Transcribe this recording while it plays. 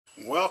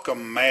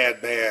Welcome,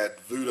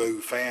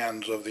 MadBadVoodo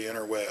fans of the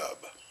interweb.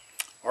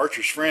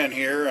 Archer's Friend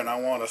here, and I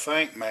want to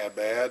thank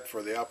MadBad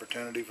for the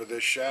opportunity for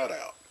this shout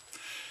out.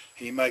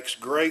 He makes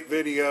great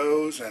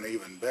videos and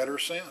even better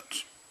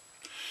sense.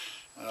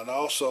 I'd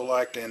also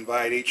like to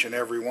invite each and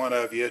every one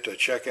of you to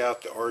check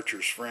out the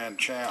Archer's Friend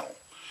channel,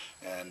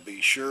 and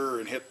be sure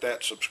and hit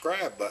that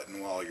subscribe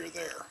button while you're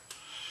there.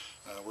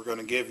 We're going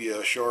to give you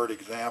a short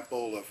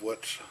example of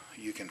what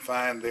you can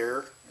find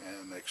there,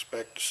 and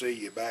expect to see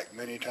you back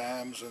many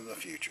times in the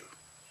future.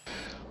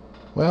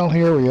 Well,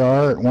 here we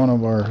are at one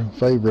of our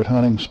favorite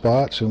hunting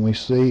spots, and we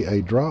see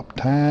a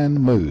drop-tine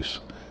moose.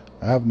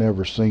 I've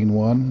never seen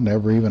one,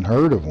 never even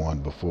heard of one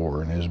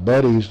before, and his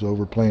buddies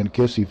over playing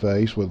kissy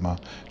face with my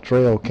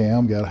trail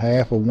cam got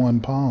half of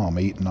one palm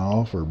eaten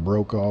off or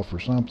broke off or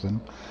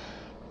something.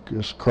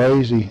 Just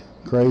crazy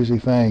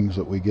things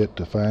that we get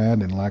to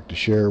find and like to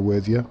share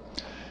with you.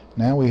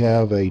 Now we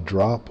have a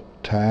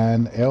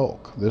drop-tine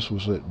elk. This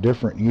was at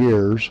different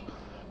years,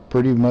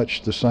 pretty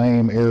much the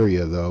same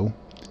area though.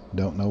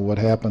 Don't know what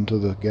happened to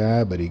the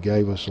guy, but he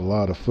gave us a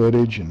lot of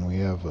footage, and we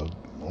have a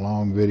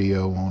long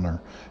video on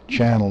our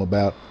channel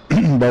about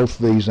both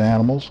these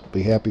animals.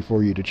 Be happy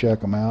for you to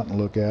check them out and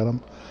look at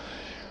them.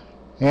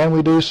 And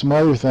we do some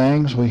other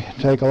things. We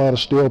take a lot of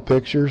still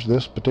pictures.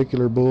 This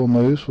particular bull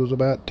moose was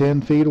about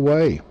 10 feet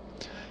away.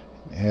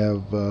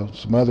 Have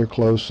some other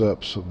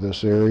close-ups of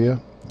this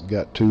area.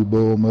 Got 2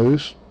 bull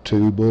moose,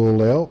 2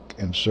 bull elk,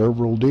 and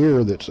several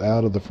deer that's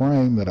out of the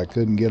frame that I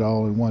couldn't get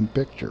all in one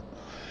picture.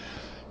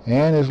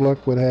 And as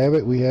luck would have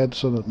it, we had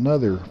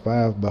another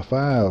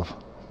 5x5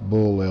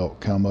 bull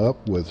elk come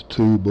up with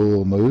 2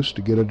 bull moose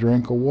to get a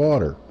drink of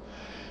water.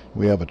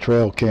 We have a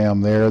trail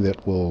cam there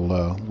that will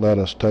let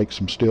us take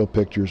some still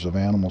pictures of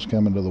animals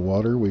coming to the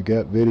water. We've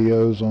got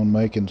videos on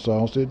making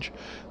sausage.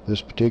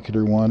 This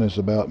particular one is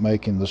about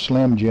making the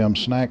Slim Jim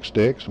snack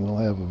sticks. We'll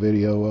have a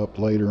video up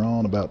later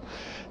on about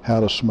how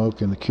to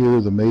smoke and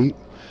cure the meat.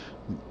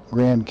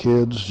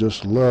 Grandkids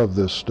just love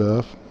this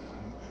stuff.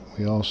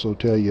 We also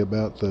tell you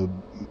about the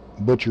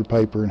butcher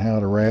paper and how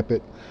to wrap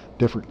it,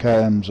 different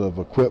kinds of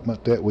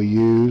equipment that we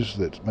use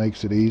that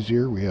makes it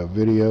easier. We have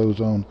videos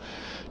on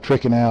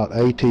tricking out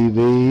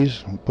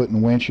ATVs,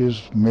 putting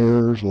winches,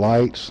 mirrors,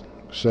 lights,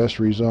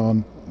 accessories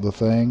on the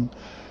thing.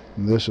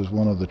 And this is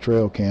one of the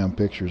trail cam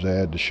pictures I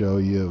had to show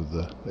you of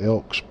the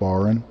elk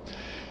sparring.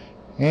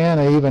 And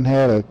I even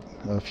had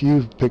a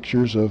few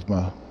pictures of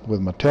with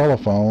my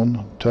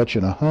telephone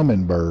touching a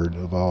hummingbird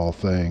of all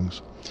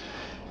things.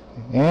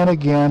 And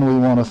again, we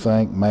want to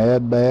thank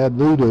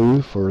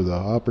MadBadVoodo for the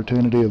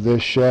opportunity of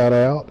this shout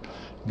out.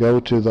 Go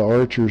to the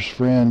Archer's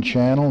Friend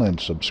channel and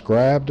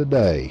subscribe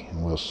today.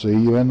 And we'll see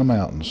you in the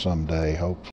mountains someday, hopefully.